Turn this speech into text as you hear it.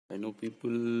I know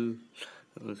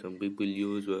some people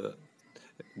use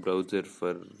browser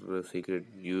for secret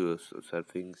use,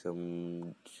 surfing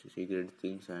some secret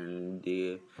things, and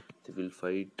they will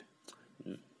fight.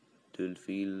 They will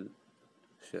feel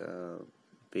uh,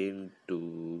 pain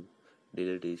to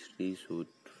delete history.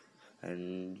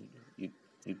 And you,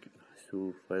 you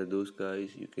so for those guys,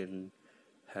 you can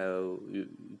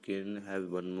have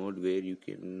one mode where you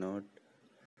cannot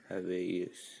have a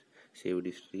saved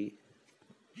history,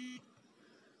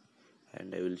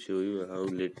 and I will show you how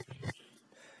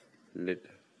let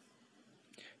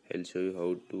I'll show you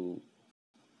how to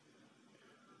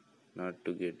not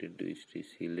to get into history.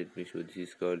 See, let me show. This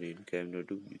is called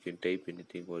incognito. You can type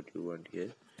anything what you want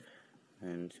here,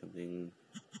 and something.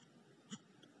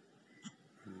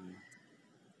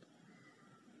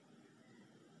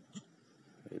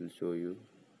 I'll show you.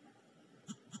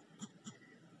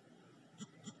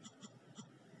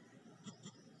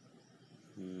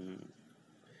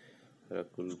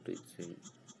 Rakul Teaching.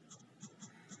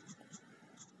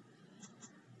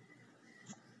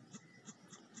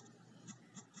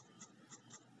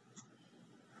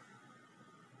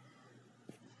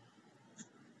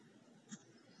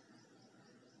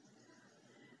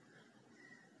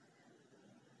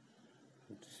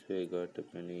 This way I got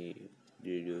up many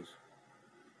videos.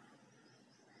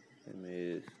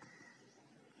 Images.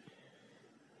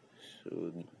 So,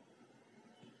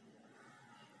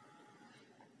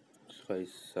 so I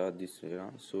saw this.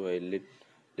 So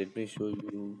let me show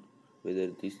you whether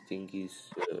this thing is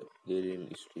there in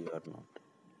history or not.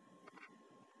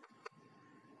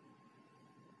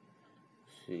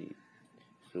 See,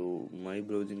 so my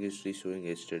browsing history is showing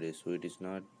yesterday, so it is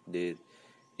not there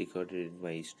recorded in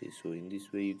my history. So in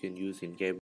this way you can use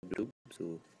incognito.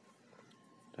 So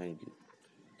thank you.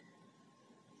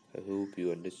 I hope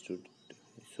you understood.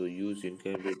 So use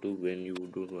incognito when you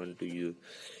don't want to use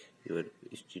your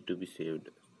history to be saved.